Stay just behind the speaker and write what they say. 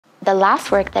The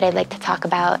last work that I'd like to talk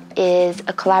about is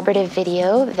a collaborative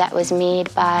video that was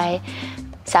made by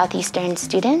Southeastern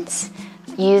students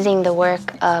using the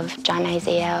work of John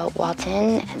Isaiah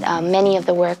Walton. Many of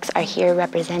the works are here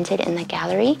represented in the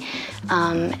gallery,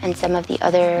 and some of the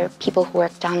other people who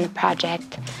worked on the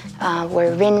project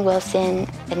were Rin Wilson,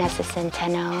 Vanessa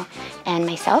Centeno, and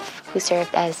myself, who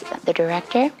served as the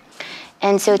director.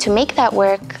 And so to make that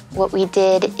work, what we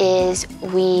did is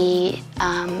we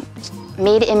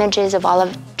made images of all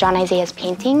of John Isaiah's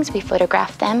paintings. We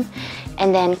photographed them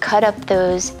and then cut up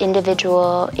those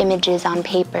individual images on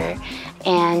paper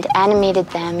and animated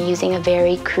them using a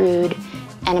very crude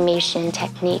animation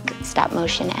technique, stop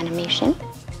motion animation.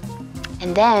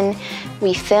 And then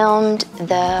we filmed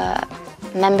the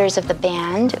members of the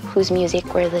band whose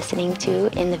music we're listening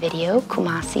to in the video,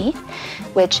 Kumasi,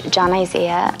 which John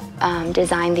Isaiah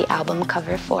designed the album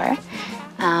cover for.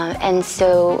 And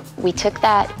so we took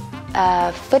that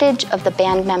footage of the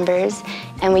band members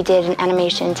and we did an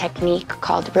animation technique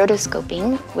called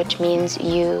rotoscoping, which means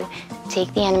you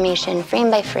take the animation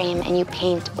frame by frame and you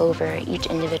paint over each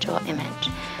individual image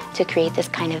to create this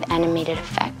kind of animated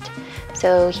effect.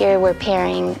 So here we're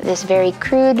pairing this very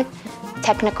crude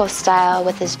technical style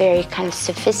with this very kind of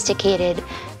sophisticated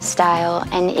style,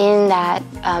 and in that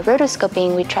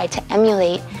rotoscoping we tried to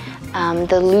emulate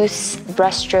the loose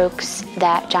brushstrokes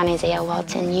that John Isaiah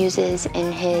Walton uses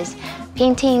in his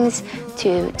paintings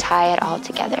to tie it all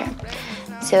together.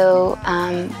 So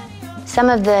some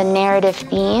of the narrative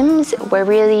themes were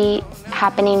really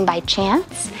happening by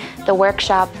chance. The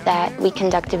workshop that we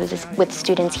conducted with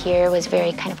students here was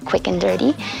very kind of quick and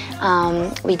dirty.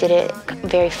 We did it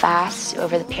very fast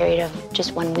over the period of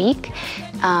just 1 week.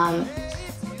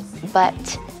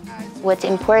 But what's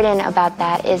important about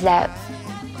that is that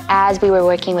as we were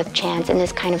working with chance in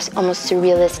this kind of almost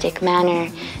surrealistic manner,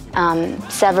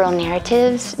 several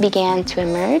narratives began to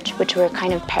emerge, which were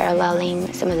kind of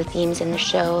paralleling some of the themes in the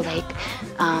show, like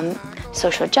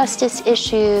social justice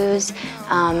issues,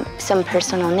 some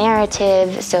personal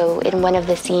narrative. So in one of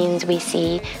the scenes we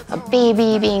see a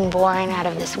baby being born out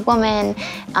of this woman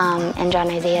and John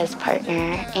Isaiah's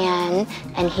partner, and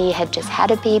he had just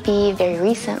had a baby very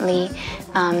recently.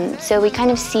 So we kind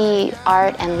of see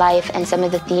art and life and some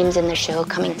of the themes in the show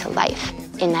coming to life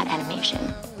in that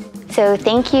animation. So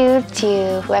thank you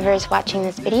to whoever is watching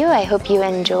this video. I hope you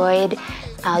enjoyed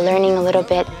learning a little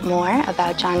bit more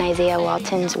about John Isaiah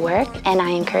Walton's work, and I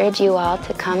encourage you all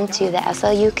to come to the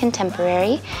SLU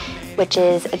Contemporary, which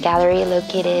is a gallery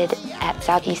located at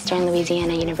Southeastern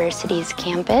Louisiana University's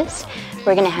campus.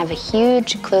 We're going to have a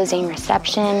huge closing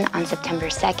reception on September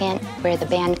 2nd, where the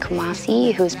band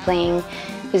Kumasi, whose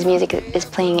music is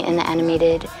playing in the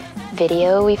animated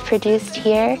video we've produced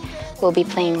here, will be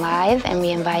playing live, and we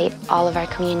invite all of our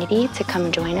community to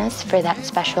come join us for that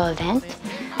special event.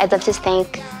 I'd love to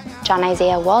thank John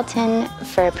Isaiah Walton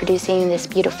for producing this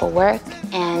beautiful work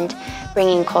and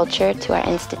bringing culture to our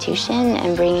institution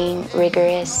and bringing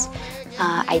rigorous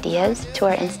ideas to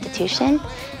our institution.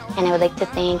 And I would like to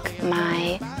thank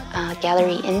my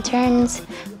gallery interns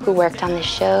who worked on the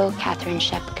show, Catherine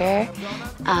Shepker,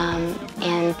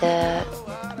 and the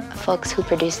folks who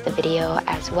produced the video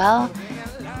as well.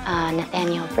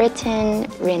 Nathaniel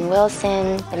Britton, Rin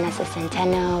Wilson, Vanessa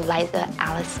Centeno, Liza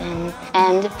Allison,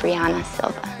 and Brianna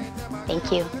Silva.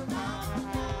 Thank you.